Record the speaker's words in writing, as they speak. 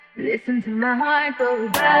Listen to my heart go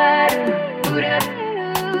bottom, boot up,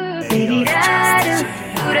 baby, da-dum,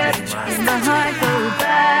 boot up, and my heart go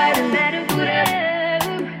bottom, let it boot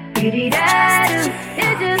up, baby, da-dum,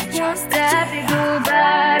 it just won't stop, it go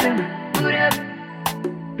bottom, boot up,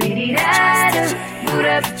 baby, da-dum, boot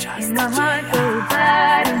up, and my heart go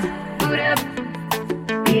bottom, boot up,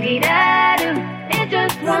 baby, da-dum, it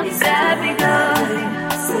just won't stop, it go.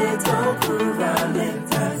 Say don't prove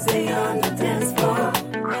Valentine's Day on the dance floor.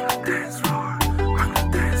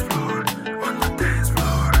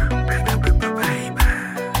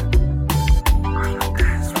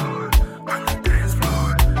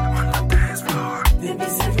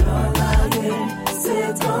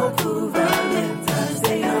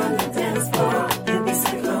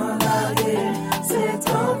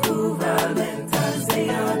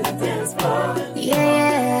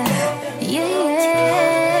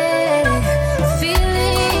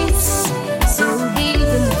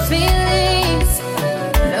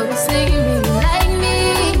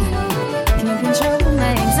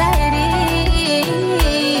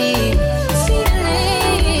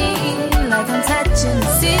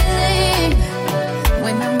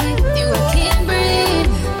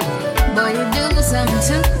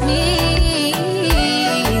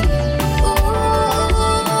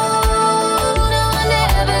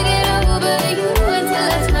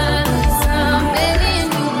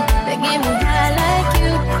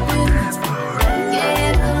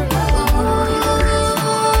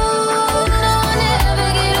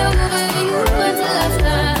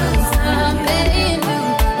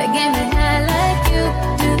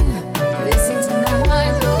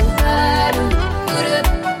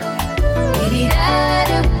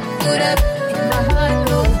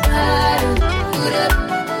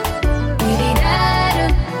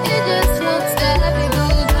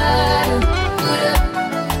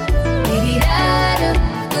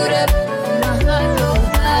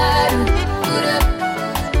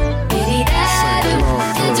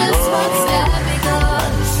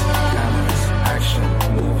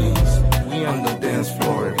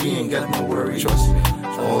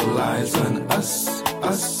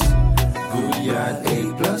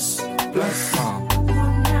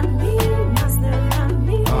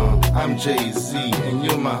 I'm Jay-Z and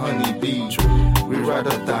you're my honeybee. We ride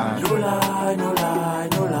or die. No lie, no lie,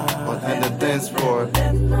 no lie. But at the dance floor.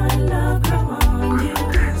 Let my love come on you. On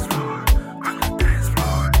the dance floor. On the dance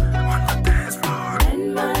floor. On the dance floor. Let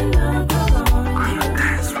my love come on you. On the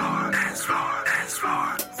dance floor. Dance floor. Dance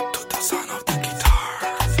floor. To the sound of the guitar.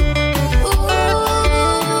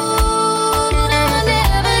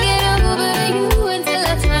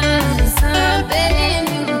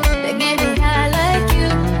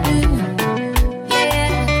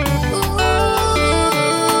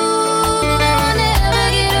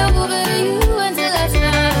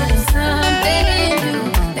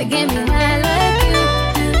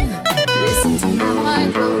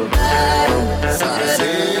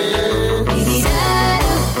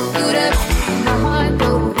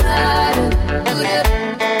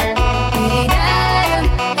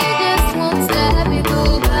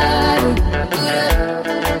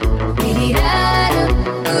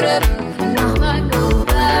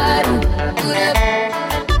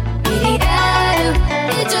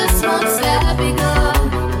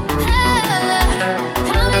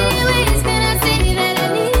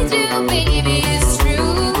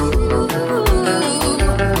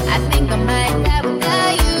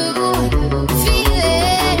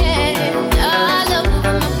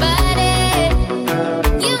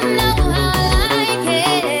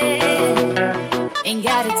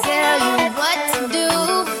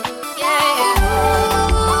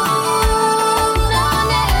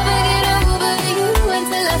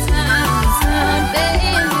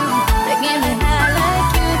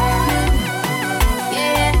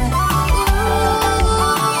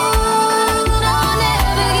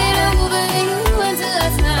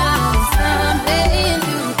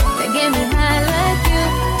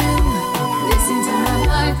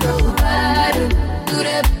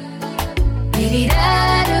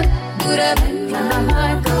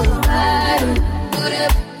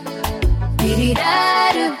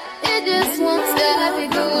 It just won't stop,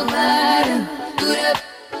 it go bottom, boot up,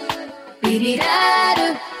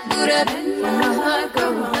 beat-it-da-da, boot up, my heart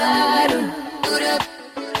go bottom, boot up,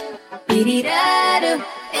 beat-it-da-da,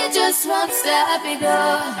 it just won't stop, it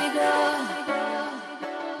go.